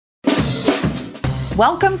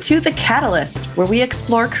Welcome to The Catalyst, where we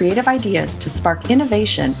explore creative ideas to spark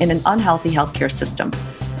innovation in an unhealthy healthcare system.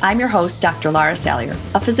 I'm your host, Dr. Laura Salyer,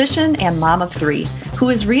 a physician and mom of three, who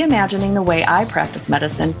is reimagining the way I practice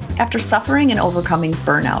medicine after suffering and overcoming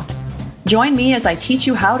burnout. Join me as I teach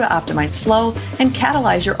you how to optimize flow and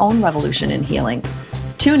catalyze your own revolution in healing.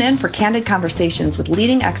 Tune in for candid conversations with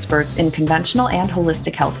leading experts in conventional and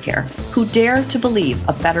holistic healthcare who dare to believe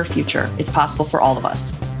a better future is possible for all of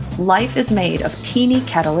us. Life is made of teeny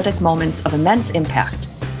catalytic moments of immense impact.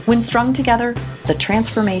 When strung together, the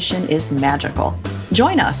transformation is magical.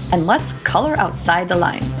 Join us and let's color outside the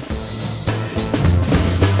lines.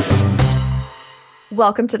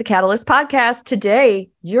 Welcome to the Catalyst Podcast. Today,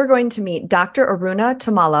 you're going to meet Dr. Aruna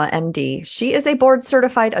Tummala, MD. She is a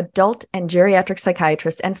board-certified adult and geriatric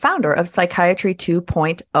psychiatrist and founder of Psychiatry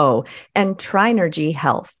 2.0 and Trinergy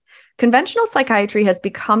Health. Conventional psychiatry has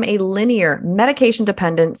become a linear,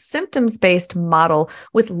 medication-dependent, symptoms-based model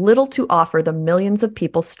with little to offer the millions of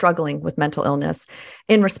people struggling with mental illness.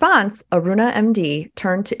 In response, Aruna, MD,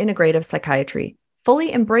 turned to integrative psychiatry,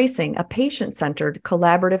 fully embracing a patient-centered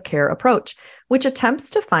collaborative care approach, which attempts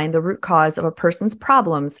to find the root cause of a person's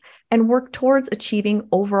problems and work towards achieving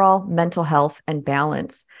overall mental health and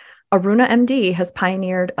balance. Aruna MD has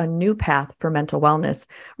pioneered a new path for mental wellness.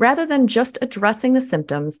 Rather than just addressing the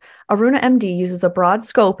symptoms, Aruna MD uses a broad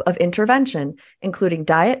scope of intervention, including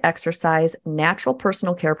diet, exercise, natural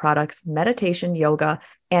personal care products, meditation, yoga,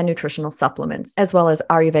 and nutritional supplements, as well as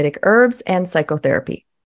Ayurvedic herbs and psychotherapy.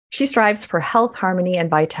 She strives for health, harmony, and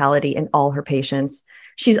vitality in all her patients.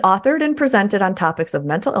 She's authored and presented on topics of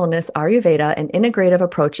mental illness, Ayurveda, and integrative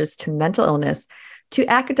approaches to mental illness to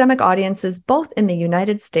academic audiences both in the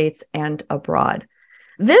United States and abroad.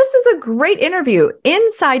 This is a great interview.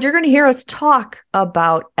 Inside, you're going to hear us talk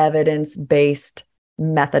about evidence-based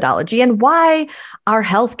methodology and why our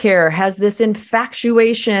healthcare has this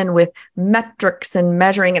infatuation with metrics and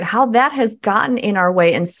measuring and how that has gotten in our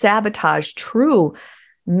way and sabotaged true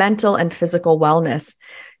mental and physical wellness.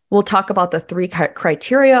 We'll talk about the three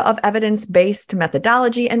criteria of evidence-based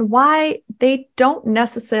methodology and why they don't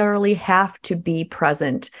necessarily have to be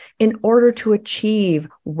present in order to achieve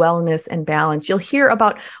wellness and balance. You'll hear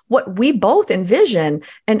about what we both envision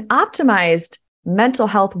an optimized mental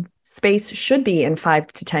health space should be in 5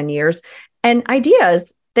 to 10 years and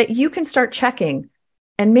ideas that you can start checking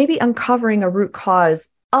and maybe uncovering a root cause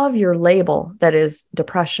of your label that is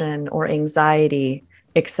depression or anxiety,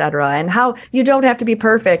 etc., and how you don't have to be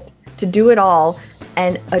perfect to do it all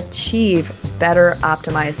and achieve better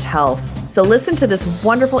optimized health. So listen to this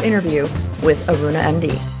wonderful interview with Aruna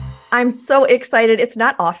MD. I'm so excited. It's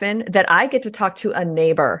not often that I get to talk to a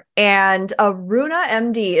neighbor, and Aruna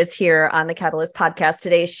MD is here on the Catalyst Podcast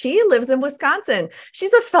today. She lives in Wisconsin.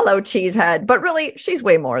 She's a fellow cheesehead, but really she's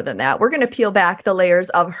way more than that. We're going to peel back the layers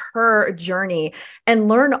of her journey and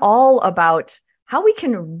learn all about how we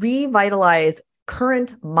can revitalize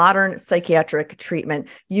current modern psychiatric treatment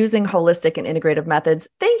using holistic and integrative methods.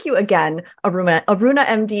 Thank you again, Aruna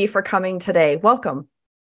MD, for coming today. Welcome.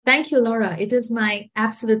 Thank you, Laura. It is my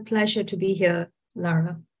absolute pleasure to be here,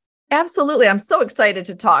 Laura. Absolutely. I'm so excited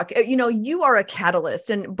to talk. You know, you are a catalyst.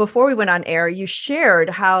 And before we went on air, you shared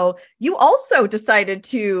how you also decided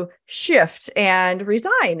to shift and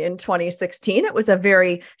resign in 2016. It was a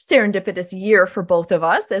very serendipitous year for both of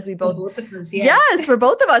us as we both, for both of us, yes, for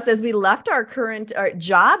both of us as we left our current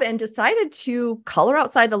job and decided to color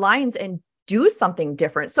outside the lines and do something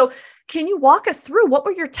different. So can you walk us through what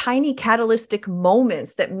were your tiny catalytic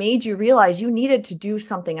moments that made you realize you needed to do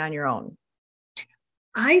something on your own?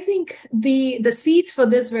 I think the seeds for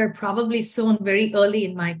this were probably sown very early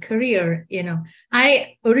in my career. You know,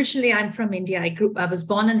 I'm from India. I was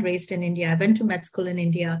born and raised in India. I went to med school in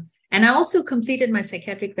India. And I also completed my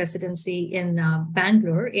psychiatric residency in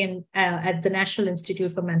Bangalore at the National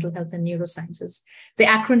Institute for Mental Health and Neurosciences. The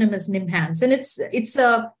acronym is NIMHANS. And it's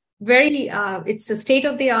a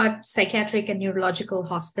state-of-the-art psychiatric and neurological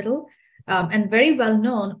hospital. And very well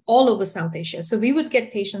known all over South Asia. So we would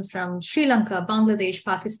get patients from Sri Lanka, Bangladesh,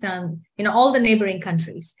 Pakistan, all the neighboring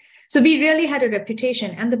countries. So we really had a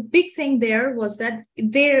reputation. And the big thing there was that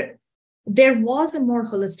there was a more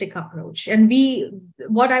holistic approach. And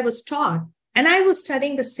what I was taught, and I was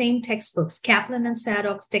studying the same textbooks, Kaplan and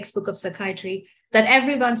Sadok's textbook of psychiatry that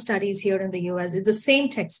everyone studies here in the US. It's the same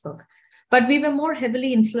textbook. But we were more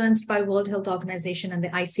heavily influenced by World Health Organization and the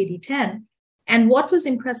ICD-10. And what was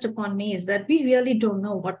impressed upon me is that we really don't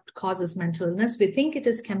know what causes mental illness. We think it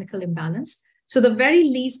is chemical imbalance. So the very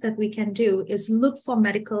least that we can do is look for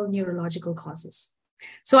medical neurological causes.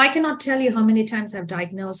 So I cannot tell you how many times I've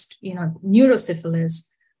diagnosed,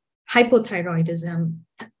 neurosyphilis, hypothyroidism,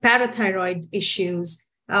 parathyroid issues,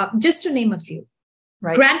 just to name a few.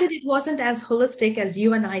 Right. Granted, it wasn't as holistic as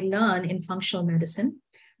you and I learn in functional medicine,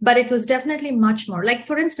 but it was definitely much more. Like,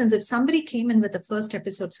 for instance, if somebody came in with a first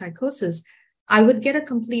episode psychosis, I would get a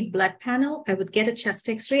complete blood panel, I would get a chest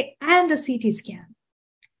X-ray and a CT scan.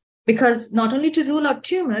 Because not only to rule out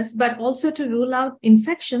tumors, but also to rule out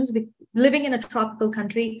infections. Living in a tropical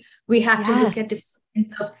country, we had to look at different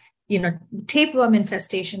kinds of, tapeworm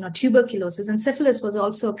infestation or tuberculosis, and syphilis was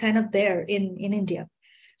also kind of there in India.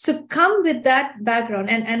 So come with that background,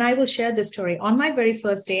 and I will share this story. On my very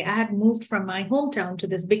first day, I had moved from my hometown to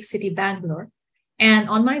this big city, Bangalore. And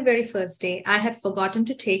on my very first day, I had forgotten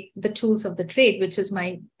to take the tools of the trade, which is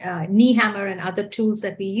my knee hammer and other tools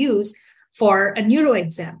that we use for a neuro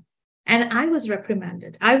exam. And I was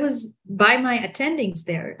reprimanded. I was by my attendings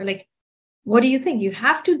there, like, what do you think? You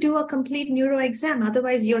have to do a complete neuro exam.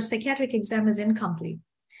 Otherwise, your psychiatric exam is incomplete.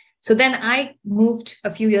 So then I moved a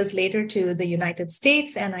few years later to the United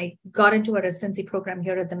States, and I got into a residency program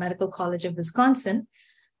here at the Medical College of Wisconsin.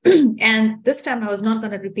 And this time I was not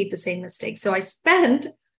going to repeat the same mistake. So I spent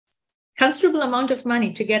considerable amount of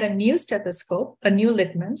money to get a new stethoscope, a new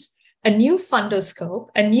litmus, a new fundoscope,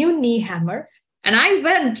 a new knee hammer, and I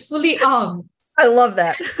went fully armed. I love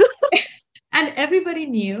that. And everybody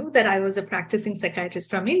knew that I was a practicing psychiatrist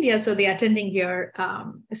from India. So the attending here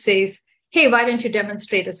says, hey, why don't you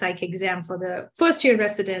demonstrate a psych exam for the first year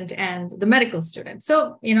resident and the medical student?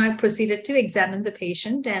 So, I proceeded to examine the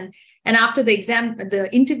patient. And after the exam,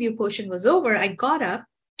 the interview portion was over, I got up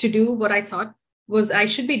to do what I thought was I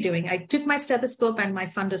should be doing. I took my stethoscope and my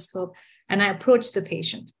fundoscope, and I approached the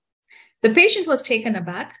patient. The patient was taken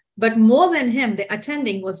aback, but more than him, the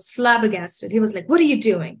attending was flabbergasted. He was like, what are you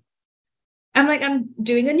doing? I'm like, I'm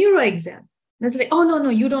doing a neuro exam. And it's like, oh, no,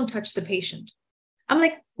 you don't touch the patient. I'm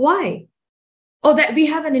like, why? Oh, that we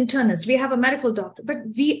have an internist, we have a medical doctor, but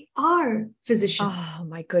we are physicians. Oh,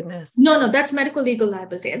 my goodness. No, that's medical legal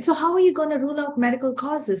liability. And so how are you going to rule out medical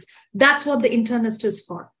causes? That's what the internist is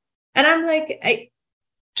for. And I'm like,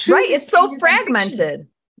 right. It's so fragmented.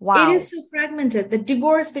 Wow. It is so fragmented. The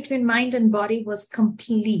divorce between mind and body was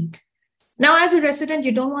complete. Now, as a resident,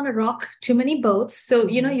 you don't want to rock too many boats. So,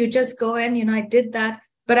 you just go in, I did that.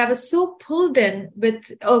 But I was so pulled in with,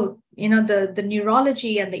 the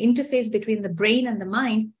neurology and the interface between the brain and the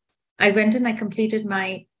mind. I went and I completed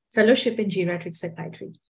my fellowship in geriatric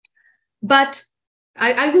psychiatry. But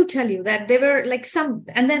I will tell you that there were like some,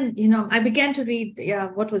 and then, I began to read,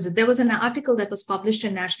 what was it? There was an article that was published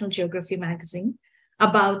in National Geography magazine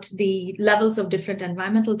about the levels of different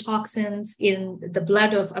environmental toxins in the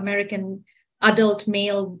blood of American adult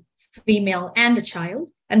male, female, and a child,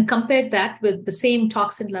 and compared that with the same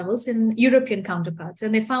toxin levels in European counterparts.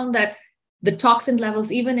 And they found that the toxin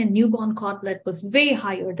levels, even in newborn cord blood, was way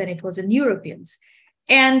higher than it was in Europeans.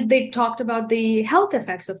 And they talked about the health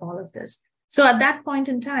effects of all of this. So at that point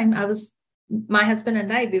in time, my husband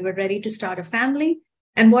and I, we were ready to start a family.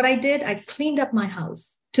 And what I did, I cleaned up my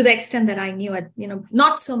house to the extent that I knew it,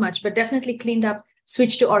 not so much, but definitely cleaned up,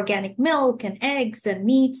 switched to organic milk and eggs and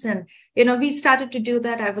meats. And, we started to do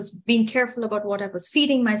that. I was being careful about what I was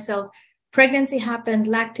feeding myself. Pregnancy happened,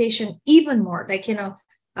 lactation, even more,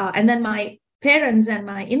 and then my parents and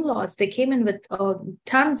my in-laws, they came in with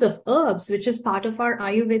tons of herbs, which is part of our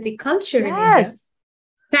Ayurvedic culture in India.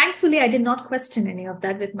 Thankfully, I did not question any of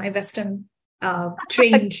that with my Western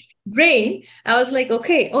trained brain. I was like,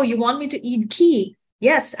 okay, you want me to eat ghee?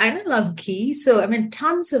 Yes, I don't love ghee. So,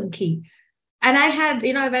 tons of ghee. And I had,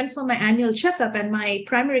 I went for my annual checkup, and my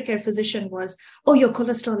primary care physician was, your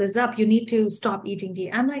cholesterol is up. You need to stop eating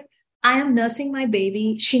ghee. I'm like, I am nursing my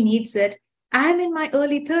baby. She needs it. I'm in my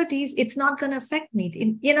early 30s. It's not going to affect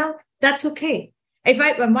me. That's okay.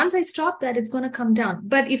 Once I stop that, it's going to come down.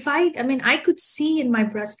 But I could see in my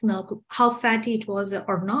breast milk how fatty it was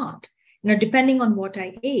or not, depending on what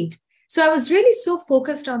I ate. So I was really so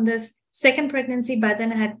focused on this second pregnancy. By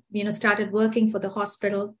then I had, started working for the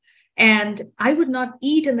hospital, and I would not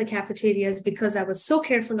eat in the cafeterias because I was so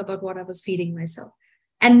careful about what I was feeding myself.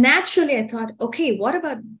 And naturally I thought, okay, what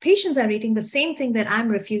about patients are eating the same thing that I'm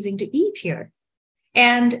refusing to eat here?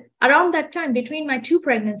 And around that time, between my two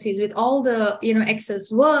pregnancies, with all the, excess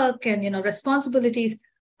work and, responsibilities,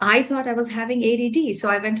 I thought I was having ADD. So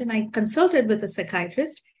I went and I consulted with a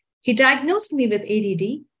psychiatrist. He diagnosed me with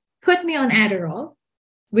ADD, put me on Adderall,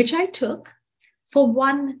 which I took for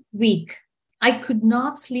 1 week. I could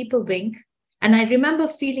not sleep a wink. And I remember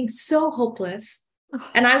feeling so hopeless.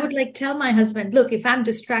 And I would tell my husband, look, if I'm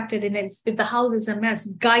distracted and if the house is a mess,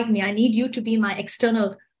 guide me. I need you to be my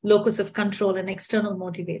external locus of control and external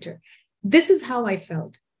motivator. This is how I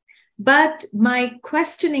felt. But my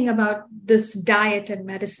questioning about this diet and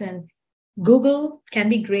medicine, Google can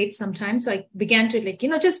be great sometimes. So I began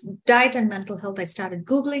to just diet and mental health. I started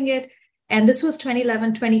Googling it. And this was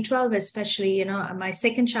 2011, 2012, especially, my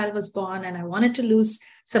second child was born and I wanted to lose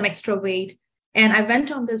some extra weight. And I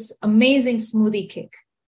went on this amazing smoothie kick.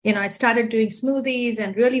 I started doing smoothies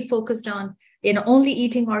and really focused on, only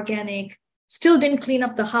eating organic, still didn't clean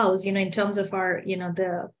up the house, in terms of our,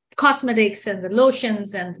 the cosmetics and the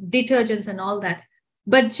lotions and detergents and all that.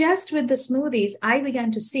 But just with the smoothies, I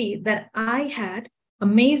began to see that I had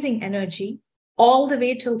amazing energy all the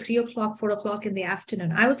way till 3 o'clock, 4 o'clock in the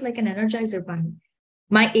afternoon. I was like an Energizer bunny.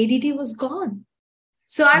 My ADD was gone.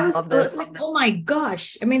 So I was like, oh my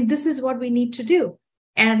gosh, this is what we need to do.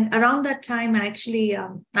 And around that time, actually,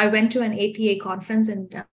 I went to an APA conference in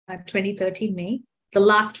 2013, May, the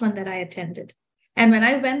last one that I attended. And when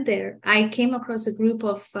I went there, I came across a group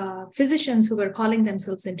of physicians who were calling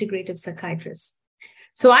themselves integrative psychiatrists.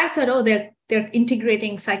 So I thought, they're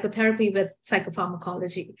integrating psychotherapy with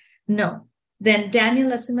psychopharmacology. No. Then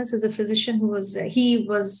Daniel Asimus is a physician who was,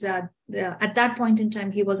 at that point in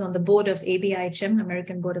time, he was on the board of ABIHM,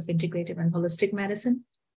 American Board of Integrative and Holistic Medicine.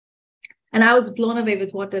 And I was blown away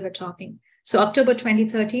with what they were talking. So October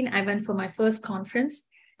 2013, I went for my first conference.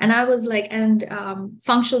 And I was like,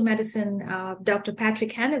 functional medicine, Dr.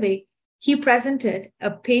 Patrick Hanaway, he presented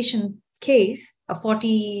a patient case,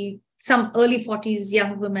 some early 40s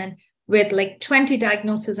young woman with like 20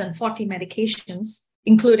 diagnoses and 40 medications,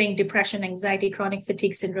 including depression, anxiety, chronic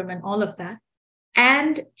fatigue syndrome, and all of that.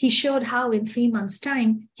 And he showed how in 3 months'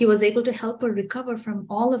 time, he was able to help her recover from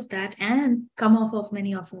all of that and come off of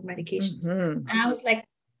many of her medications. Mm-hmm. And I was like,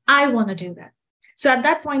 I want to do that. So at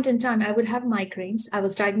that point in time, I would have migraines. I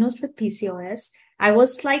was diagnosed with PCOS. I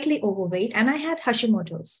was slightly overweight and I had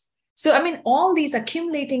Hashimoto's. So, all these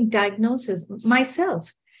accumulating diagnoses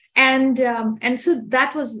myself. And so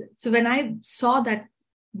when I saw that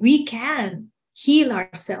we can heal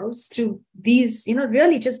ourselves through these,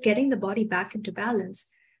 really just getting the body back into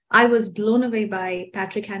balance, I was blown away by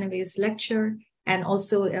Patrick Hanaway's lecture. And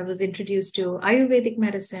also I was introduced to Ayurvedic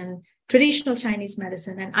medicine, traditional Chinese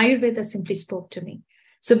medicine, and Ayurveda simply spoke to me.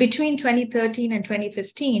 So between 2013 and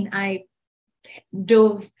 2015, I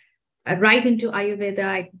dove right into Ayurveda.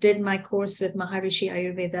 I did my course with Maharishi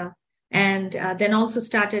Ayurveda, and then also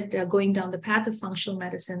started going down the path of functional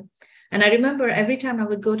medicine. And I remember every time I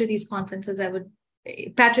would go to these conferences,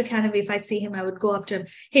 Patrick Hanaway, if I see him, I would go up to him.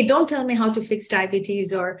 Hey, don't tell me how to fix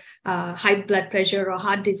diabetes or high blood pressure or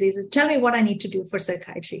heart diseases. Tell me what I need to do for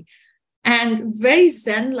psychiatry. And very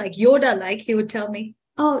Zen, like Yoda-like, he would tell me,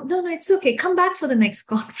 oh, no, it's okay. Come back for the next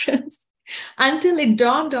conference. Until it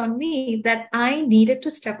dawned on me that I needed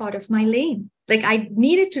to step out of my lane. Like I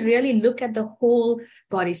needed to really look at the whole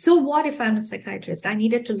body. So what if I'm a psychiatrist? I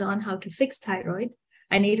needed to learn how to fix thyroid.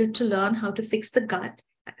 I needed to learn how to fix the gut.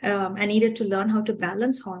 I needed to learn how to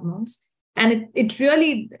balance hormones. And it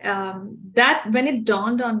really, that when it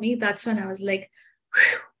dawned on me, that's when I was like,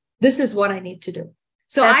 this is what I need to do.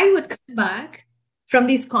 So I would come back from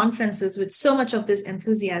these conferences with so much of this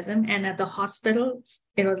enthusiasm. And at the hospital,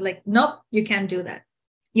 it was like, nope, you can't do that.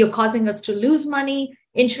 You're causing us to lose money.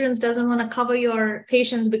 Insurance doesn't want to cover your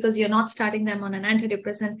patients because you're not starting them on an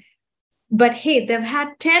antidepressant. But hey, they've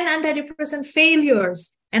had 10 antidepressant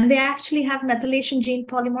failures and they actually have methylation gene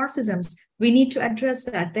polymorphisms. We need to address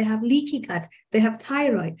that. They have leaky gut. They have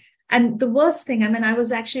thyroid. And the worst thing, I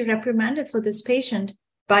was actually reprimanded for this patient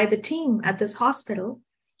by the team at this hospital.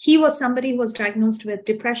 He was somebody who was diagnosed with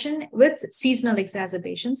depression with seasonal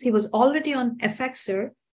exacerbations. He was already on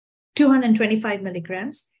Effexor, 225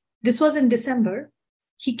 milligrams. This was in December.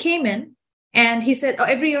 He came in and he said,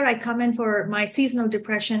 every year I come in for my seasonal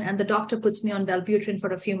depression and the doctor puts me on Wellbutrin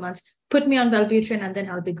for a few months, put me on Wellbutrin and then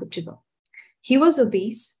I'll be good to go. He was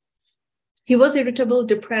obese. He was irritable,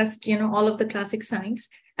 depressed, all of the classic signs.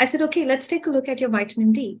 I said, okay, let's take a look at your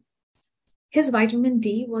vitamin D. His vitamin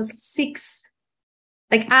D was 6.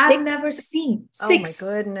 Like I've never seen 6. Oh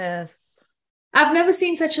my goodness. I've never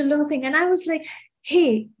seen such a low thing. And I was like,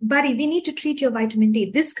 hey, buddy, we need to treat your vitamin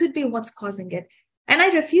D. This could be what's causing it. And I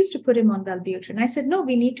refused to put him on Wellbutrin. I said, no,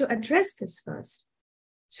 we need to address this first.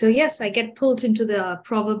 So yes, I get pulled into the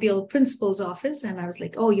proverbial principal's office. And I was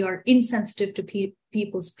like, oh, you're insensitive to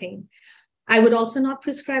people's pain. I would also not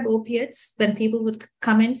prescribe opiates when people would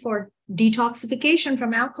come in for detoxification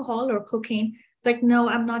from alcohol or cocaine. Like, no,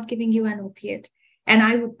 I'm not giving you an opiate.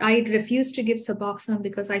 And I refused to give Suboxone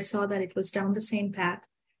because I saw that it was down the same path.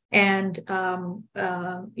 And but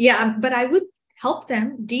I would help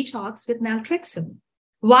them detox with naltrexone.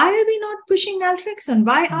 Why are we not pushing naltrexone?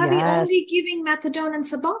 Why are we only giving methadone and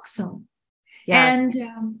Suboxone? Yes.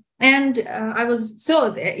 And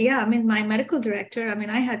I mean, my medical director, I mean,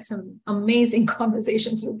 I had some amazing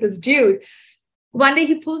conversations with this dude. One day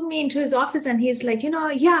he pulled me into his office and he's like,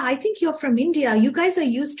 yeah, I think you're from India. You guys are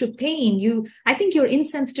used to pain. I think you're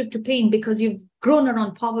insensitive to pain because you've grown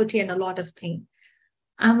around poverty and a lot of pain.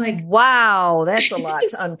 I'm like, wow, that's a lot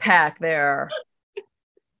to unpack there.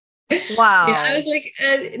 Wow. Yeah, I was like,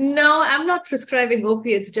 no, I'm not prescribing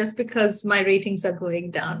opiates just because my ratings are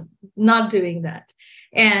going down. Not doing that.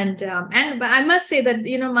 But I must say that,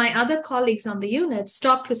 my other colleagues on the unit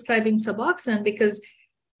stopped prescribing Suboxone because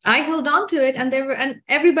I held on to it, and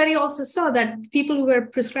everybody also saw that people who were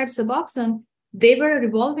prescribed Suboxone, they were a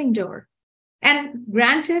revolving door. And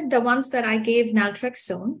granted, the ones that I gave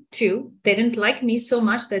naltrexone to, they didn't like me so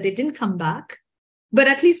much that they didn't come back. But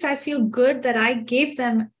at least I feel good that I gave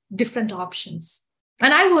them different options.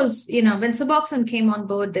 And I was, when Suboxone came on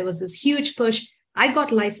board, there was this huge push. I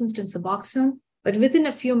got licensed in Suboxone, but within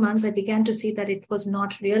a few months, I began to see that it was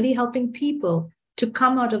not really helping people to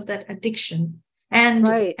come out of that addiction. And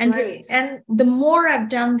the more I've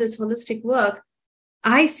done this holistic work,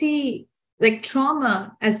 I see like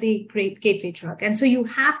trauma as the great gateway drug. And so you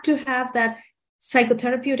have to have that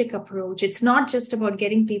psychotherapeutic approach. It's not just about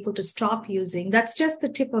getting people to stop using. That's just the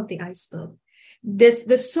tip of the iceberg.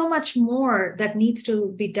 There's so much more that needs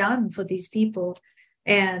to be done for these people.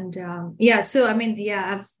 And so I mean,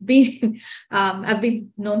 I've been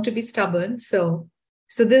known to be stubborn. So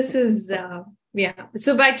this is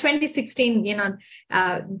So by 2016,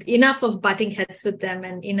 enough of butting heads with them,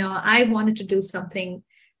 and I wanted to do something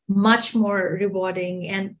much more rewarding.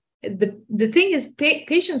 And the thing is,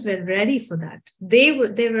 patients were ready for that. They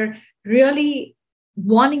were really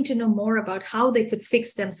wanting to know more about how they could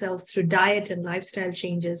fix themselves through diet and lifestyle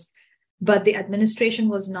changes, but the administration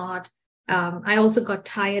was not. I also got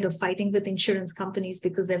tired of fighting with insurance companies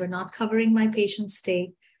because they were not covering my patient's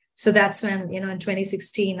stay. So that's when, in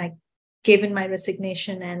 2016, I gave in my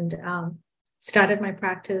resignation and started my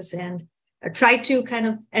practice, and tried to kind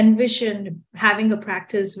of envision having a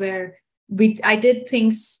practice where I did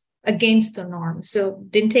things against the norm. So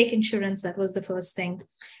didn't take insurance. That was the first thing.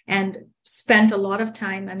 And spent a lot of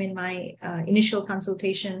time. I mean, my initial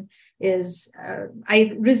consultation is,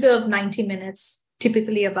 I reserve 90 minutes,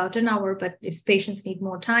 typically about an hour. But if patients need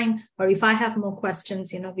more time, or if I have more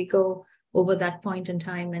questions, we go over that point in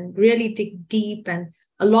time and really dig deep. And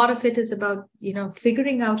a lot of it is about,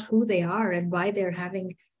 figuring out who they are and why they're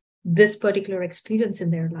having this particular experience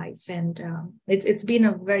in their life. And it's been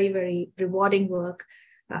a very, very rewarding work.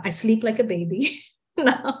 I sleep like a baby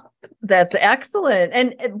now. That's excellent.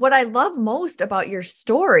 And what I love most about your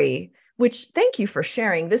story, which thank you for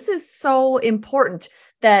sharing, this is so important,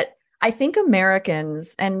 that I think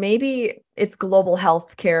Americans, and maybe it's global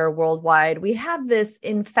healthcare worldwide, we have this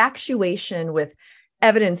infatuation with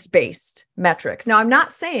evidence-based metrics. Now, I'm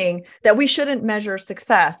not saying that we shouldn't measure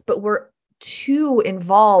success, but we're too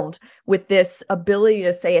involved with this ability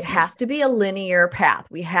to say it has to be a linear path.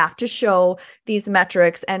 We have to show these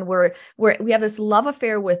metrics, and we have this love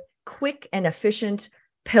affair with quick and efficient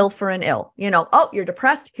pill for an ill. Oh, you're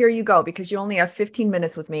depressed, here you go, because you only have 15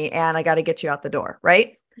 minutes with me and I got to get you out the door,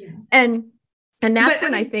 right? Yeah. And that's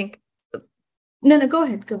when I think No, go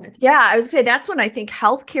ahead. Yeah, I was going to say that's when I think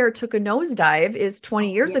healthcare took a nosedive, is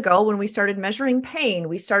 20 years ago, when we started measuring pain.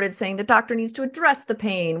 We started saying the doctor needs to address the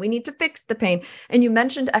pain. We need to fix the pain. And you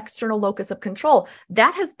mentioned external locus of control.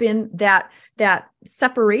 That has been that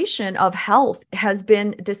separation of health has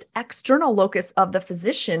been this external locus of the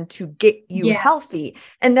physician to get you healthy.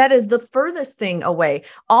 And that is the furthest thing away.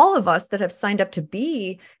 All of us that have signed up to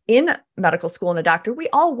be in medical school and a doctor, we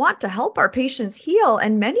all want to help our patients heal.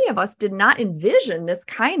 And many of us did not envision this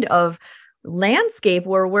kind of landscape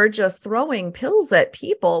where we're just throwing pills at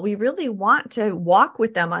people. We really want to walk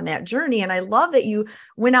with them on that journey. And I love that you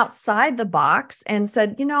went outside the box and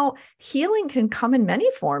said, healing can come in many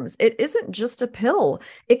forms. It isn't just a pill.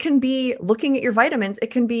 It can be looking at your vitamins. It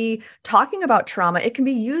can be talking about trauma. It can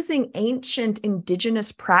be using ancient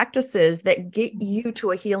indigenous practices that get you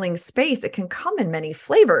to a healing space. It can come in many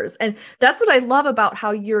flavors. And that's what I love about how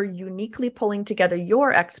you're uniquely pulling together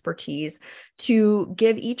your expertise to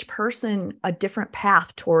give each person a different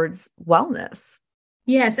path towards wellness.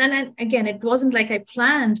 Yes. And again, it wasn't like I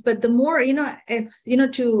planned, but the more, to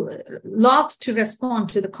respond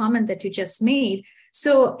to the comment that you just made.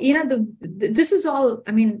 So, this is all,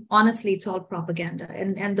 I mean, honestly, it's all propaganda.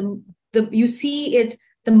 And you see it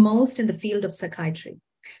the most in the field of psychiatry.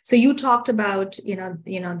 So you talked about,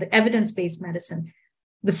 the evidence-based medicine.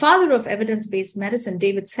 the father of evidence-based medicine,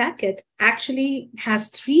 David Sackett, actually has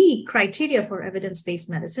 3 criteria for evidence-based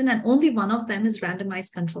medicine, and only one of them is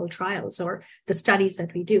randomized controlled trials, or the studies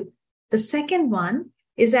that we do. The second one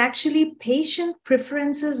is actually patient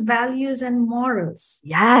preferences, values, and morals.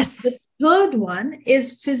 Yes. The third one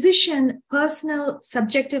is physician personal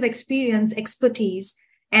subjective experience, expertise,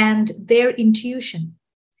 and their intuition.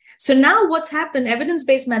 So now what's happened,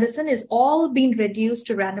 evidence-based medicine is all being reduced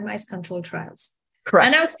to randomized controlled trials. Correct.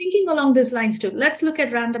 And I was thinking along these lines too. Let's look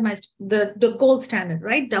at randomized, the gold standard,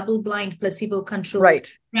 right? Double-blind,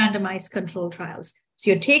 placebo-controlled, randomized controlled trials.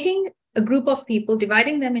 So you're taking a group of people,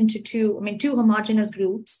 dividing them into two homogeneous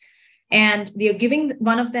groups, and you're giving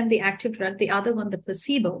one of them the active drug, the other one the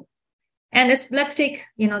placebo. And let's take,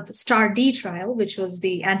 the STAR-D trial, which was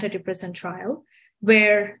the antidepressant trial,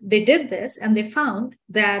 where they did this and they found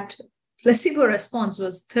that placebo response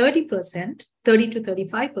was 30%, 30 to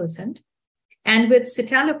 35%. And with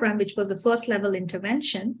citalopram, which was the first level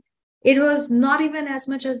intervention, it was not even as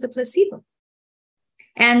much as the placebo.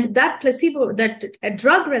 And that placebo, that a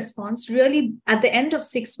drug response really at the end of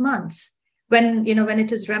 6 months, when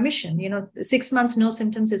it is remission, 6 months, no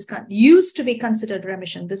symptoms used to be considered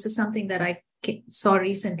remission. This is something that I saw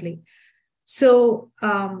recently. So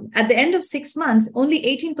at the end of 6 months, only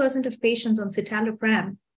 18% of patients on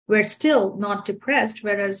citalopram were still not depressed,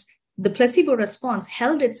 whereas the placebo response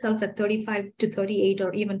held itself at 35 to 38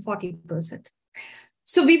 or even 40%.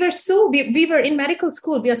 So we were in medical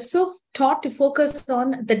school, we are so taught to focus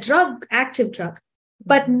on the drug, active drug,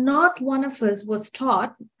 but not one of us was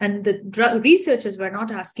taught, and the drug researchers were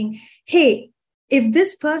not asking, hey, if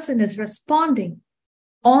this person is responding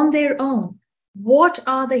on their own, what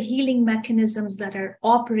are the healing mechanisms that are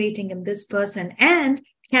operating in this person? And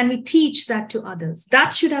can we teach that to others?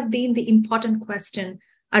 That should have been the important question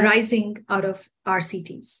arising out of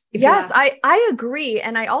RCTs. Yes, I agree.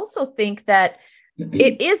 And I also think that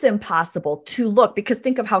it is impossible to look, because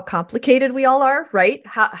think of how complicated we all are, right?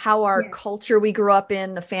 How our culture we grew up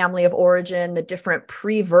in, the family of origin, the different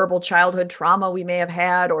pre-verbal childhood trauma we may have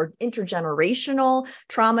had, or intergenerational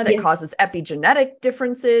trauma that causes epigenetic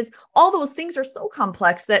differences. All those things are so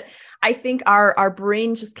complex that I think our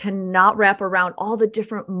brain just cannot wrap around all the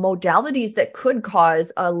different modalities that could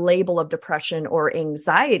cause a label of depression or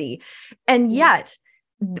anxiety. And yet,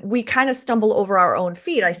 we kind of stumble over our own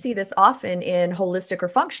feet. I see this often in holistic or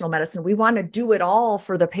functional medicine. We want to do it all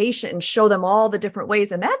for the patient and show them all the different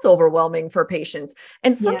ways. And that's overwhelming for patients.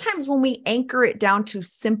 And sometimes when we anchor it down to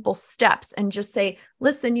simple steps and just say,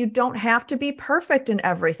 listen, you don't have to be perfect in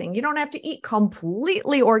everything. You don't have to eat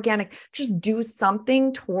completely organic. Just do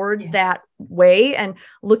something towards that way, and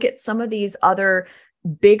look at some of these other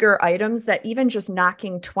bigger items that even just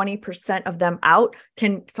knocking 20% of them out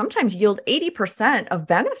can sometimes yield 80% of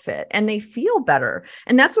benefit, and they feel better.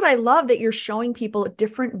 And that's what I love, that you're showing people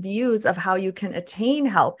different views of how you can attain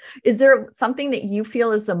health. Is there something that you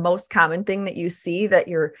feel is the most common thing that you see that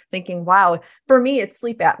you're thinking, wow, for me, it's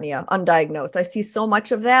sleep apnea, undiagnosed. I see so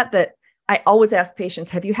much of that I always ask patients,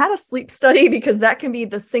 have you had a sleep study? Because that can be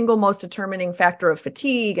the single most determining factor of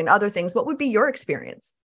fatigue and other things. What would be your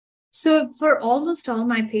experience? So for almost all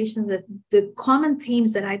my patients, the common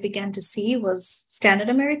themes that I began to see was standard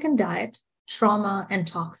American diet, trauma, and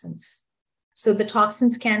toxins. So the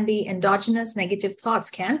toxins can be endogenous. Negative thoughts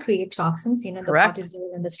can create toxins, the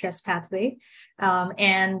cortisol and the stress pathway.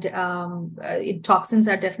 Toxins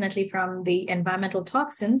are definitely from the environmental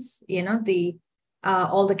toxins,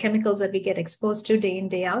 all the chemicals that we get exposed to day in,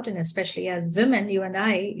 day out, and especially as women, you and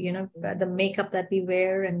I, the makeup that we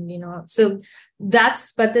wear, and,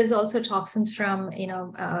 but there's also toxins from,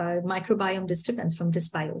 microbiome disturbance, from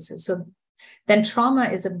dysbiosis. So then trauma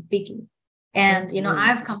is a biggie. And,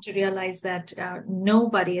 I've come to realize that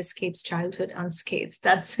nobody escapes childhood unscathed.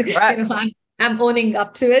 That's, I'm owning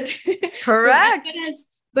up to it. Correct.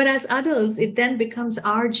 But as adults, it then becomes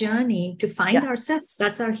our journey to find ourselves.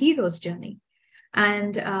 That's our hero's journey.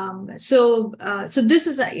 And so this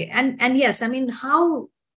is how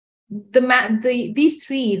these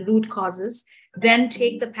 3 root causes then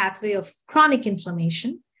take the pathway of chronic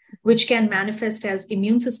inflammation, which can manifest as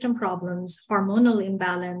immune system problems, hormonal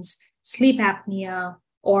imbalance, sleep apnea,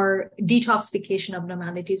 or detoxification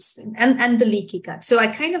abnormalities, and the leaky gut. So I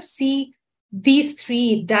kind of see these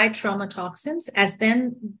 3 diet trauma toxins as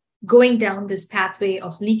then going down this pathway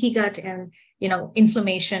of leaky gut and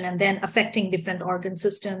inflammation, and then affecting different organ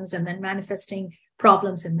systems, and then manifesting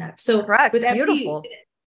problems in that. So beautiful.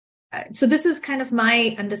 So this is kind of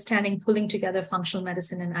my understanding, pulling together functional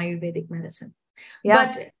medicine and Ayurvedic medicine. Yeah.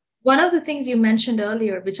 But one of the things you mentioned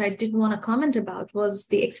earlier, which I did want to comment about, was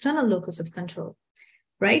the external locus of control,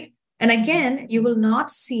 right? And again, you will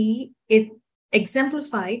not see it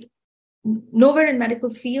exemplified nowhere in medical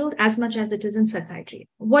field as much as it is in psychiatry.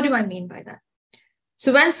 What do I mean by that?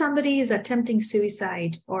 So when somebody is attempting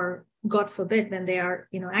suicide, or God forbid, when they are,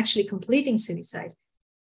 actually completing suicide,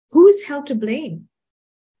 who is held to blame?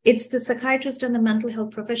 It's the psychiatrist and the mental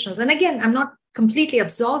health professionals. And again, I'm not completely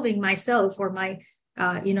absolving myself or my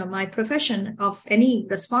profession of any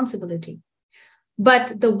responsibility.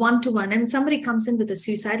 But the one-to-one, and somebody comes in with a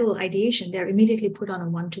suicidal ideation, they're immediately put on a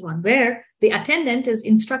one-to-one where the attendant is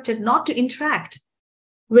instructed not to interact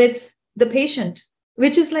with the patient,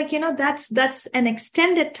 which is like, that's an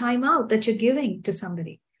extended timeout that you're giving to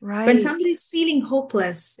somebody. Right. When somebody's feeling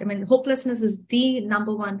hopeless, hopelessness is the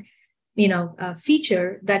number one,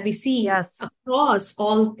 feature that we see across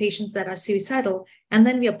all patients that are suicidal. And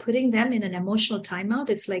then we are putting them in an emotional timeout.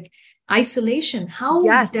 It's like isolation, how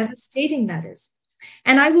devastating that is.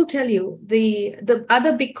 And I will tell you, the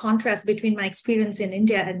other big contrast between my experience in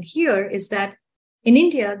India and here is that in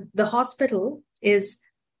India, the hospital is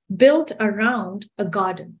built around a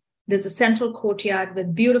garden. There's a central courtyard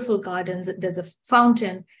with beautiful gardens. There's a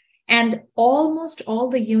fountain. And almost all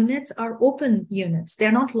the units are open units.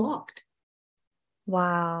 They're not locked.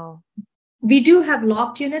 Wow. We do have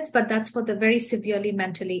locked units, but that's for the very severely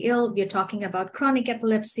mentally ill. We're talking about chronic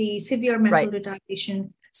epilepsy, severe mental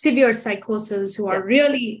retardation, severe psychosis, who are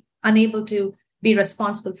really unable to be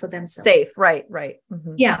responsible for themselves. Safe, right.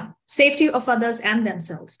 Mm-hmm. Yeah, safety of others and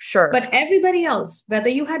themselves. Sure. But everybody else, whether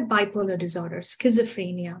you had bipolar disorder,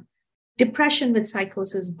 schizophrenia, depression with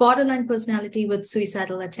psychosis, borderline personality with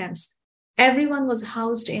suicidal attempts, everyone was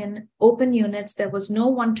housed in open units. There was no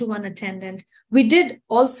one-to-one attendant. We did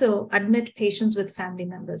also admit patients with family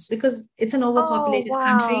members because it's an overpopulated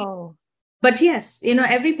country. But yes,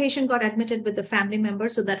 every patient got admitted with a family member.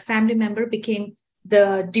 So that family member became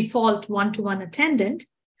the default one-to-one attendant.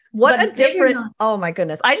 What a different, oh my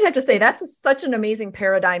goodness. I just have to say that's such an amazing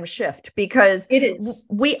paradigm shift, because it is.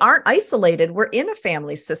 We aren't isolated. We're in a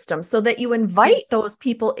family system. So that you invite those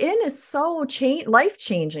people in is so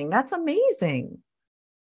life-changing. That's amazing.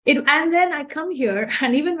 And then I come here,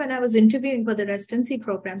 and even when I was interviewing for the residency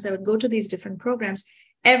programs, I would go to these different programs.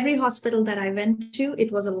 Every hospital that I went to,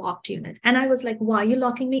 it was a locked unit. And I was like, why are you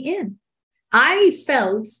locking me in? I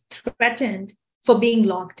felt threatened for being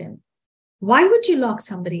locked in. Why would you lock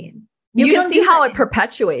somebody in? You can see how it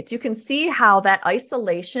perpetuates. You can see how that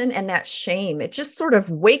isolation and that shame, it just sort of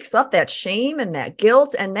wakes up that shame and that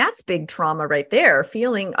guilt. And that's big trauma right there,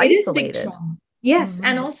 feeling isolated. It is big trauma. Yes. Mm-hmm.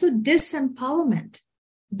 And also disempowerment.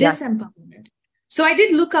 Disempowerment. So I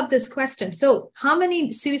did look up this question. So how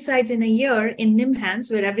many suicides in a year in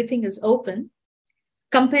NIMHANS, where everything is open,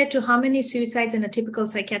 compared to how many suicides in a typical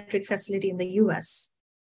psychiatric facility in the US,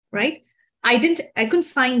 right? I couldn't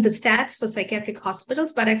find the stats for psychiatric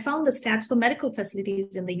hospitals, but I found the stats for medical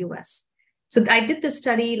facilities in the US. So I did this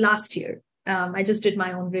study last year. I just did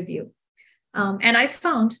my own review. And I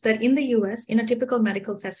found that in the US, in a typical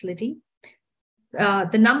medical facility,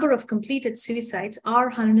 the number of completed suicides are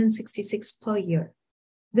 166 per year.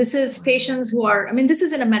 This is patients who are, this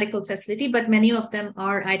is in a medical facility, but many of them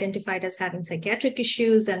are identified as having psychiatric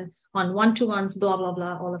issues and on one-to-ones, blah, blah,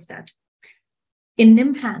 blah, all of that. In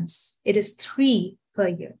NIMHANS, it is 3 per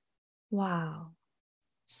year. Wow.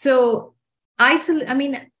 So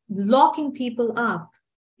locking people up,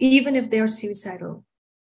 even if they're suicidal,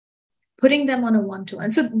 putting them on a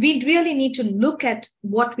one-to-one. So we really need to look at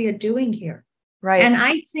what we are doing here. Right. And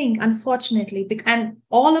I think, unfortunately, and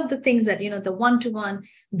all of the things that, the one-to-one,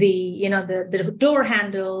 the door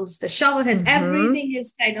handles, the shower heads, everything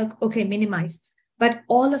is kind of, minimized. But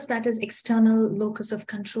all of that is external locus of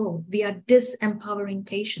control. We are disempowering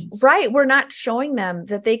patients. Right. We're not showing them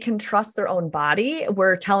that they can trust their own body.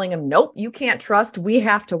 We're telling them, nope, you can't trust. We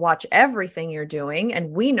have to watch everything you're doing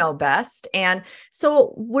and we know best. And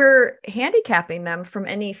so we're handicapping them from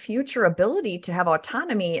any future ability to have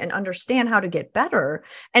autonomy and understand how to get better.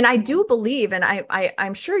 And I do believe, and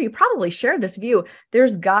I'm sure you probably share this view,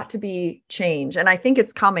 there's got to be change. And I think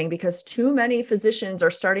it's coming because too many physicians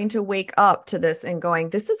are starting to wake up to this and going,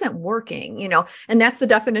 this isn't working, and that's the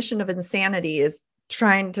definition of insanity, is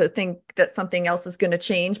trying to think that something else is going to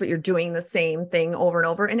change, but you're doing the same thing over and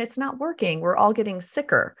over and it's not working. We're all getting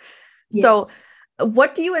sicker. Yes. So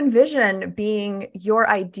what do you envision being your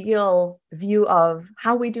ideal view of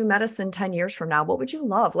how we do medicine 10 years from now? What would you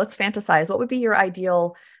love? Let's fantasize. What would be your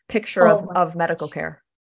ideal picture of medical care?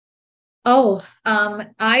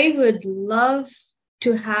 I would love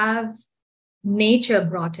to have nature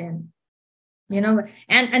brought in.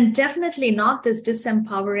 And definitely not this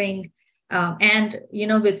disempowering and,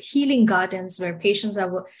 with healing gardens where patients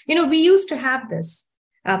are, we used to have this.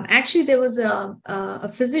 Actually, there was a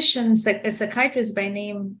physician, a psychiatrist by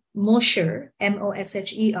name Mosher,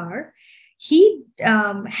 Mosher. He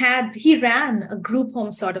ran a group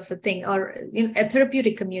home sort of a thing, or in a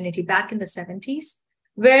therapeutic community back in the 70s,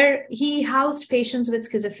 where he housed patients with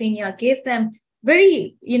schizophrenia, gave them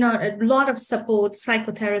a lot of support,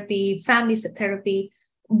 psychotherapy, family therapy,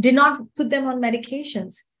 did not put them on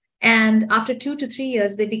medications. And after 2 to 3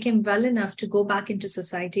 years, they became well enough to go back into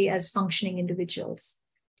society as functioning individuals.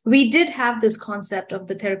 We did have this concept of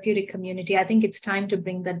the therapeutic community. I think it's time to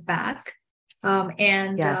bring that back.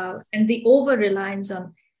 And the over reliance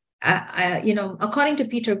on, according to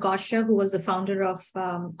Peter Gosha, who was the founder of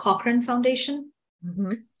Cochrane Foundation,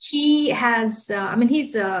 he has,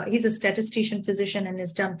 he's a statistician, physician, and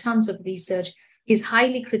has done tons of research. He's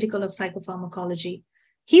highly critical of psychopharmacology.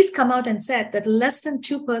 He's come out and said that less than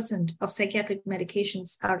 2% of psychiatric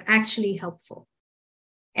medications are actually helpful.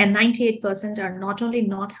 And 98% are not only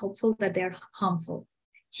not helpful, but they're harmful.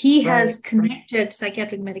 He has connected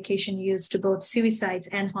psychiatric medication use to both suicides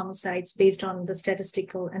and homicides based on the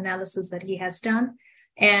statistical analysis that he has done.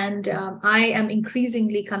 And I am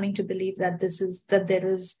increasingly coming to believe that there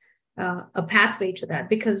is a pathway to that,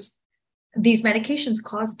 because these medications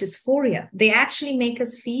cause dysphoria. They actually make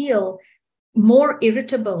us feel more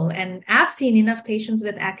irritable. And I've seen enough patients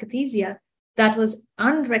with akathisia that was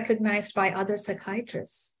unrecognized by other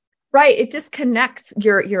psychiatrists. Right. It disconnects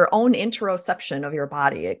your own interoception of your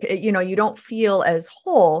body. You don't feel as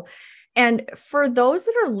whole. And for those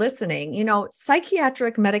that are listening,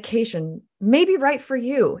 psychiatric medication may be right for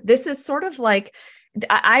you. This is sort of like,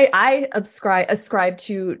 I ascribe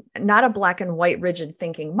to not a black and white rigid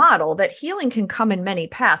thinking model, that healing can come in many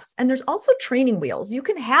paths. And there's also training wheels. You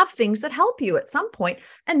can have things that help you at some point,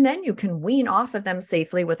 and then you can wean off of them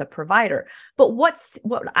safely with a provider. But what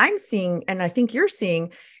I'm seeing, and I think you're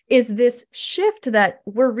seeing, is this shift that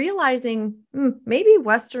we're realizing maybe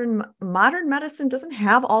Western modern medicine doesn't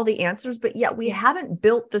have all the answers, but yet we haven't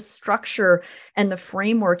built the structure and the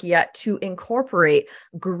framework yet to incorporate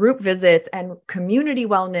group visits and community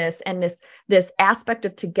wellness and this aspect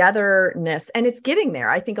of togetherness. And it's getting there.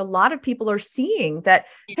 I think a lot of people are seeing that,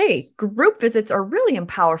 hey, group visits are really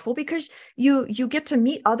powerful, because you get to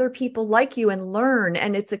meet other people like you and learn.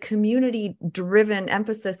 And it's a community driven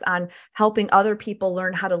emphasis on helping other people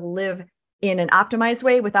learn how to live in an optimized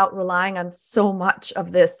way without relying on so much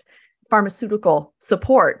of this pharmaceutical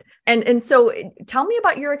support. And so tell me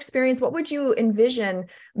about your experience. What would you envision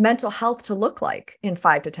mental health to look like in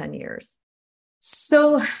 5 to 10 years?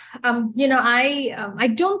 So,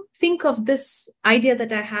 I don't think of this idea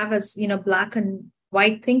that I have as, black and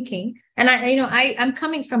white thinking. And I'm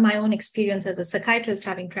coming from my own experience as a psychiatrist,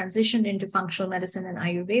 having transitioned into functional medicine and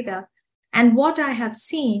Ayurveda. And what I have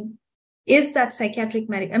seen is that psychiatric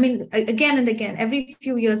again and again, every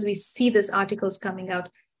few years, we see these articles coming out,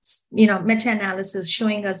 meta-analysis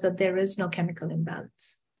showing us that there is no chemical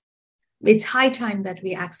imbalance. It's high time that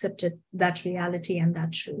we accepted that reality and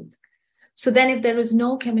that truth. So then if there is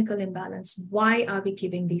no chemical imbalance, why are we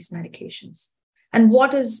giving these medications? And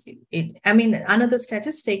what is it? Another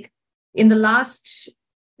statistic, in the last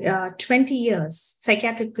 20 years,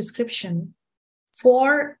 psychiatric prescription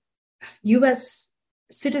for US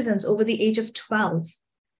citizens over the age of 12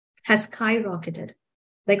 has skyrocketed,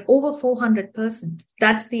 like over 400%.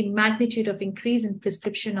 That's the magnitude of increase in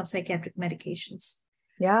prescription of psychiatric medications.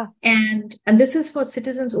 Yeah. And this is for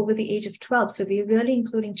citizens over the age of 12. So we're really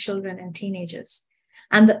including children and teenagers.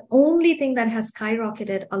 And the only thing that has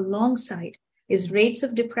skyrocketed alongside is rates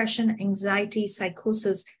of depression, anxiety,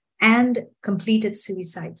 psychosis, and completed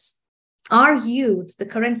suicides. Our youth, the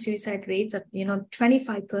current suicide rates are,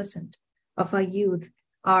 25% of our youth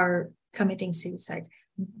are committing suicide.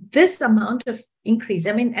 This amount of increase,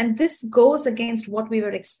 and this goes against what we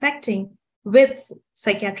were expecting with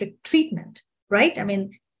psychiatric treatment, right?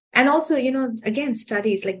 And also, again,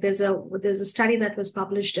 studies, like there's a study that was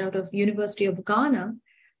published out of University of Ghana,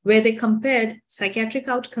 where they compared psychiatric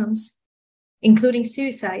outcomes, including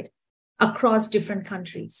suicide, across different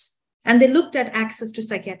countries. And they looked at access to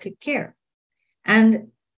psychiatric care. And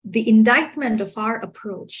the indictment of our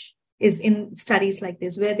approach is in studies like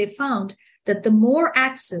this, where they found that the more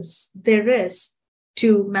access there is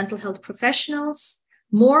to mental health professionals,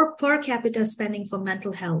 more per capita spending for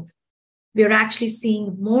mental health, we're actually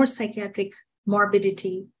seeing more psychiatric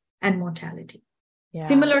morbidity and mortality. Yeah.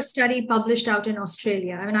 Similar study published out in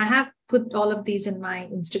Australia. I have put all of these in my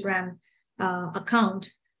Instagram account,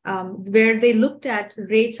 where they looked at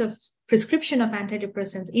rates of prescription of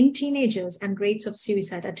antidepressants in teenagers and rates of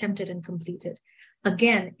suicide attempted and completed.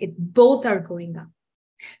 Again, both are going up.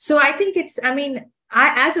 So I think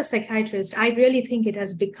as a psychiatrist, I really think it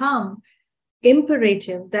has become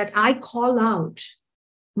imperative that I call out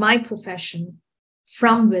my profession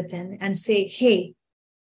from within and say, hey,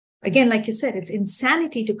 again, like you said, it's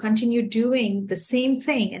insanity to continue doing the same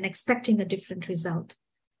thing and expecting a different result.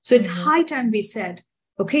 So it's high time we said,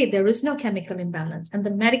 okay, there is no chemical imbalance, and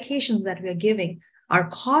the medications that we are giving are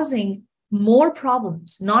causing more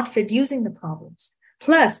problems, not reducing the problems.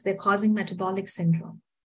 Plus, they're causing metabolic syndrome.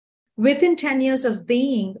 Within 10 years of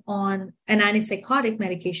being on an antipsychotic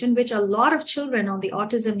medication, which a lot of children on the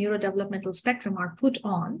autism neurodevelopmental spectrum are put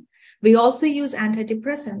on, we also use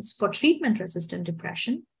antidepressants for treatment-resistant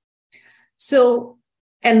depression. So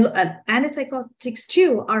antipsychotics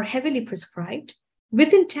too are heavily prescribed.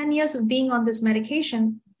 Within 10 years of being on this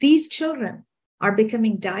medication, these children are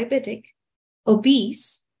becoming diabetic,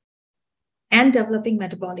 obese, and developing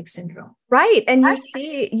metabolic syndrome. Right. And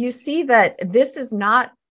you see that this is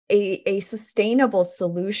not a sustainable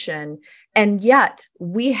solution. And yet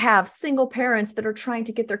we have single parents that are trying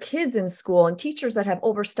to get their kids in school and teachers that have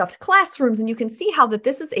overstuffed classrooms. And you can see how that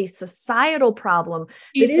this is a societal problem.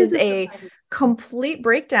 This is a complete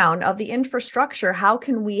breakdown of the infrastructure. How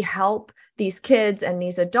can we help these kids and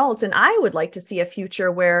these adults? And I would like to see a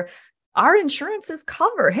future where our insurances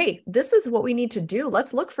cover, hey, this is what we need to do.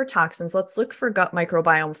 Let's look for toxins. Let's look for gut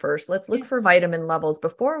microbiome first. Let's look for vitamin levels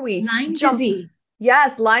before we jump. Disease.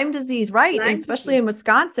 Yes, Lyme disease, right. And especially in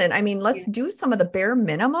Wisconsin. I mean, let's do some of the bare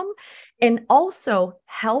minimum and also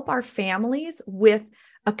help our families with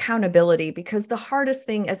accountability, because the hardest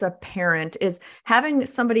thing as a parent is having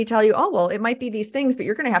somebody tell you, oh, well, it might be these things, but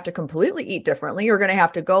you're going to have to completely eat differently. You're going to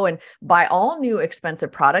have to go and buy all new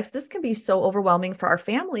expensive products. This can be so overwhelming for our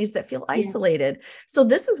families that feel isolated. Yes. So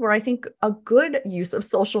this is where I think a good use of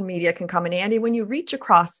social media can come in handy when you reach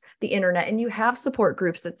across the internet and you have support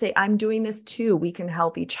groups that say, I'm doing this too. We can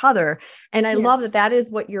help each other. And I love that that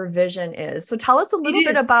is what your vision is. So tell us a little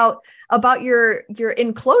bit about your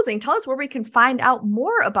in closing, tell us where we can find out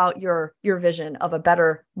more about your vision of a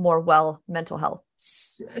better, more well mental health.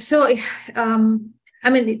 So, I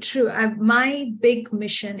mean, true. My big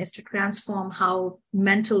mission is to transform how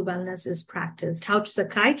mental wellness is practiced, how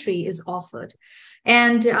psychiatry is offered.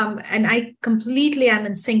 And I completely am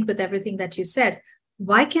in sync with everything that you said.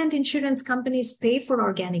 Why can't insurance companies pay for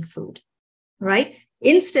organic food, right?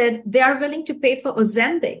 Instead, they are willing to pay for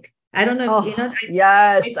Ozempic. I don't know.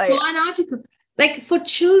 I saw an article like for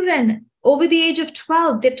children over the age of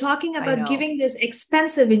 12, they're talking about giving this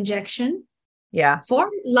expensive injection for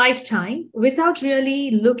lifetime without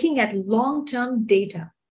really looking at long-term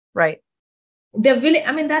data. Right. They're willing.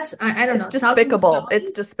 I mean, that's, I don't know. It's despicable.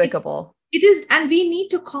 It's despicable. It is. And we need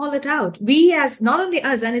to call it out. We as not only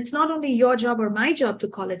us, and it's not only your job or my job to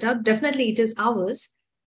call it out. Definitely it is ours.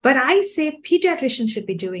 But I say pediatricians should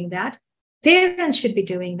be doing that. Parents should be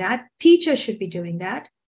doing that. Teachers should be doing that.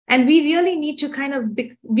 And we really need to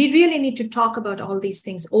talk about all these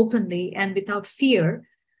things openly and without fear.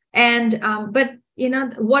 And, but,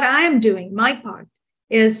 what I am doing, my part,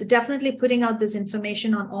 is definitely putting out this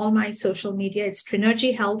information on all my social media. It's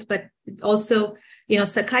Trinergy Health, but also,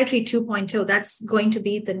 Psychiatry 2.0. That's going to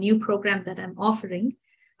be the new program that I'm offering.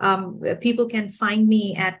 People can find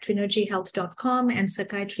me at trinergyhealth.com and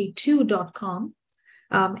psychiatry2.com.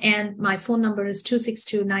 And my phone number is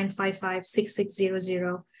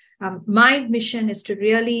 262-955-6600. My mission is to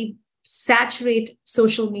really saturate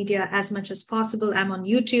social media as much as possible. I'm on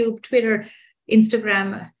YouTube, Twitter,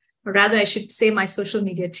 Instagram, or rather I should say my social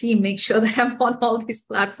media team, make sure that I'm on all these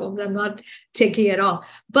platforms. I'm not techie at all.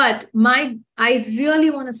 But I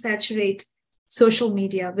really want to saturate social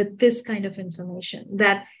media with this kind of information,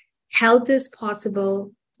 that health is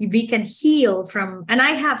possible. We can heal from, and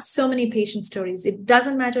I have so many patient stories. It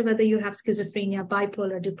doesn't matter whether you have schizophrenia,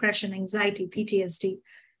 bipolar, depression, anxiety, PTSD.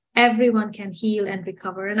 Everyone can heal and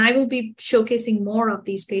recover. And I will be showcasing more of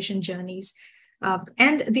these patient journeys.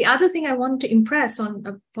 And the other thing I want to impress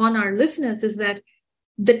upon our listeners is that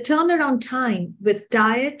the turnaround time with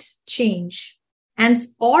diet change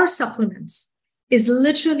or supplements is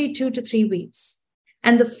literally 2 to 3 weeks.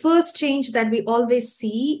 And the first change that we always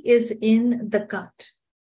see is in the gut.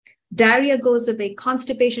 Diarrhea goes away,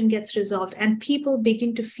 constipation gets resolved, and people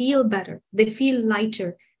begin to feel better. They feel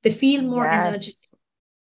lighter. They feel more energetic.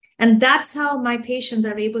 And that's how my patients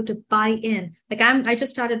are able to buy in. Like I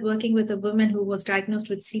just started working with a woman who was diagnosed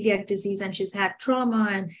with celiac disease, and she's had trauma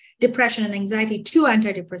and depression and anxiety, 2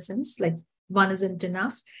 antidepressants, like one isn't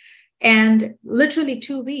enough. And literally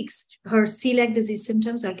 2 weeks, her celiac disease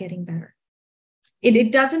symptoms are getting better.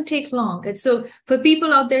 It doesn't take long. And so for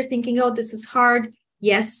people out there thinking, oh, this is hard.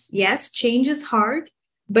 Yes, change is hard,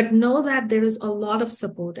 but know that there is a lot of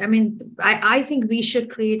support. I mean, I think we should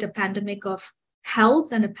create a pandemic of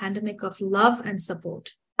health and a pandemic of love and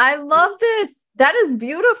support. I love this. That is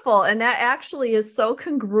beautiful. And that actually is so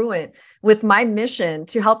congruent with my mission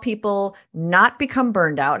to help people not become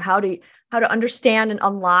burned out, how to understand and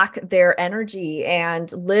unlock their energy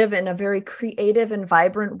and live in a very creative and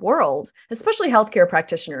vibrant world, especially healthcare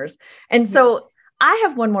practitioners. And so yes. I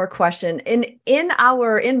have one more question.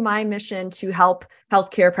 In my mission to help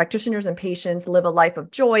healthcare practitioners and patients live a life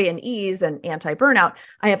of joy and ease and anti-burnout,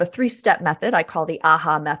 I have a 3-step method I call the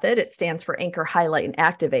AHA method. It stands for anchor, highlight, and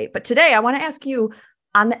activate. But today I want to ask you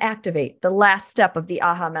on the activate, the last step of the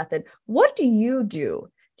AHA method. What do you do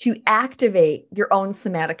to activate your own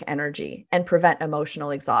somatic energy and prevent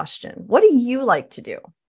emotional exhaustion? What do you like to do?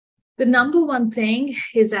 The number one thing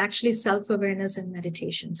is actually self-awareness and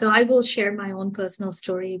meditation. So I will share my own personal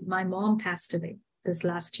story. My mom passed away this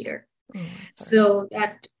last year. So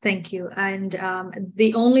thank you. And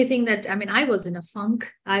the only thing that, I mean, I was in a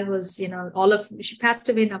funk. I was, she passed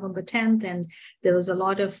away November 10th, and there was a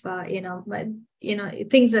lot of,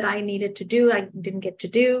 things that I needed to do, I didn't get to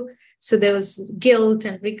do. So there was guilt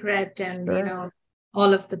and regret and, sure.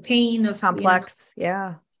 All of the pain of complex.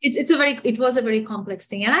 Yeah. It was a very complex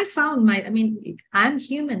thing. And I found I'm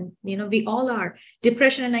human, we all are.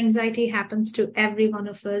 Depression and anxiety happens to every one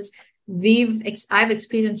of us. I've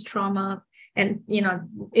experienced trauma and,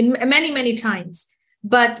 in many times,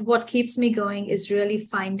 but what keeps me going is really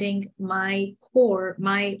finding my core,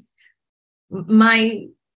 my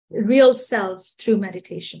real self through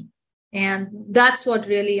meditation. And that's what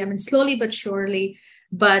really, slowly but surely,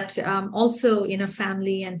 but also,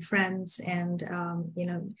 family and friends and,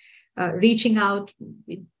 reaching out.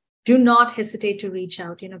 Do not hesitate to reach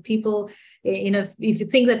out. People, if you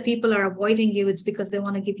think that people are avoiding you, it's because they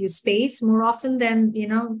want to give you space more often than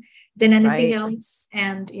anything right. else.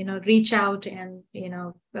 And, reach out and,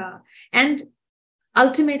 and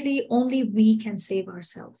ultimately only we can save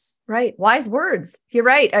ourselves. Right. Wise words. You're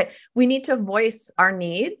right. We need to voice our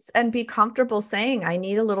needs and be comfortable saying, I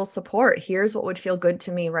need a little support. Here's what would feel good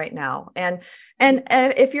to me right now. And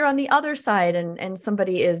if you're on the other side and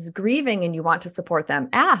somebody is grieving and you want to support them,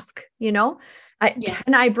 ask, yes.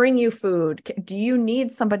 Can I bring you food? Do you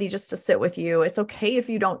need somebody just to sit with you? It's okay if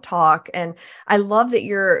you don't talk. And I love that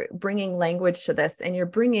you're bringing language to this and you're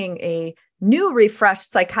bringing a new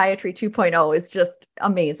refreshed Psychiatry 2.0 is just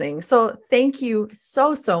amazing. So thank you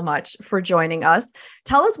so much for joining us.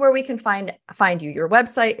 Tell us where we can find you, your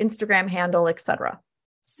website, Instagram handle, etc.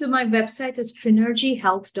 So my website is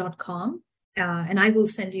trinergyhealth.com. And I will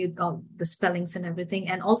send you all the spellings and everything,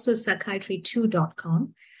 and also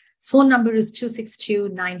psychiatry2.com. Phone number is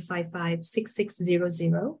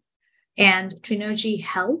 262-955-6600. And Trinergy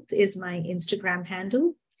Health is my Instagram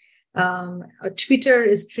handle. Twitter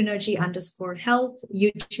is Trinergy_health.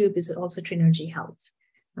 YouTube is also Trinergy Health.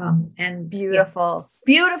 And beautiful.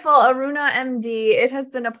 Aruna MD. It has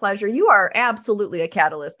been a pleasure. You are absolutely a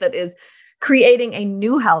catalyst that is creating a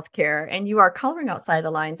new healthcare, and you are coloring outside the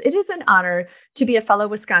lines. It is an honor to be a fellow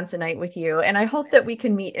Wisconsinite with you. And I hope that we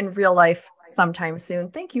can meet in real life sometime soon.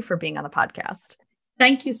 Thank you for being on the podcast.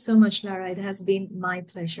 Thank you so much, Lara. It has been my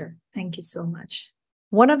pleasure. Thank you so much.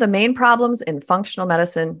 One of the main problems in functional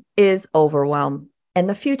medicine is overwhelm, and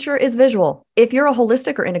the future is visual. If you're a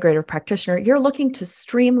holistic or integrative practitioner, you're looking to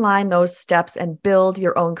streamline those steps and build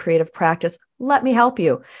your own creative practice. Let me help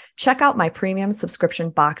you. Check out my premium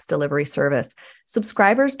subscription box delivery service.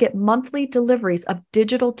 Subscribers get monthly deliveries of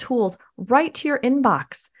digital tools right to your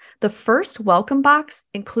inbox. The first welcome box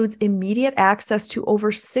includes immediate access to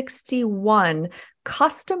over 61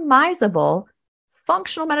 customizable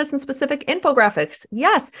functional medicine specific infographics.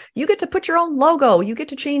 Yes, you get to put your own logo. You get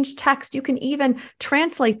to change text. You can even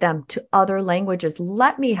translate them to other languages.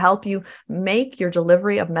 Let me help you make your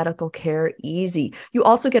delivery of medical care easy. You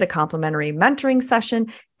also get a complimentary mentoring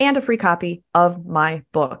session and a free copy of my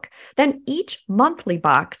book. Then each monthly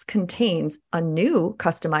box contains a new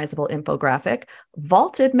customizable infographic,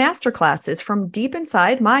 vaulted masterclasses from deep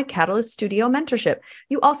inside my Catalyst Studio mentorship.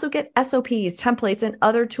 You also get SOPs, templates, and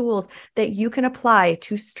other tools that you can apply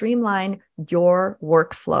to streamline your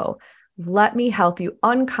workflow. Let me help you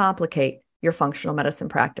uncomplicate your functional medicine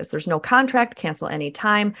practice. There's no contract, cancel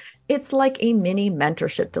anytime. It's like a mini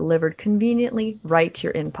mentorship delivered conveniently right to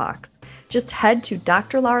your inbox. Just head to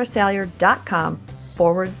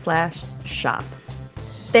drlarasalyer.com/shop.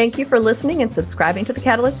 Thank you for listening and subscribing to the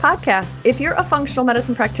Catalyst podcast. If you're a functional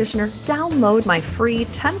medicine practitioner, download my free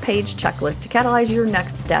 10-page checklist to catalyze your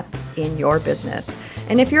next steps in your business.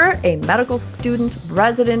 And if you're a medical student,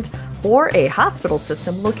 resident, or a hospital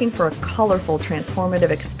system looking for a colorful, transformative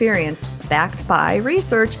experience backed by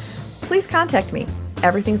research, please contact me.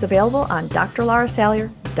 Everything's available on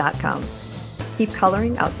drlaurasalyer.com. Keep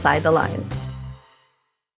coloring outside the lines.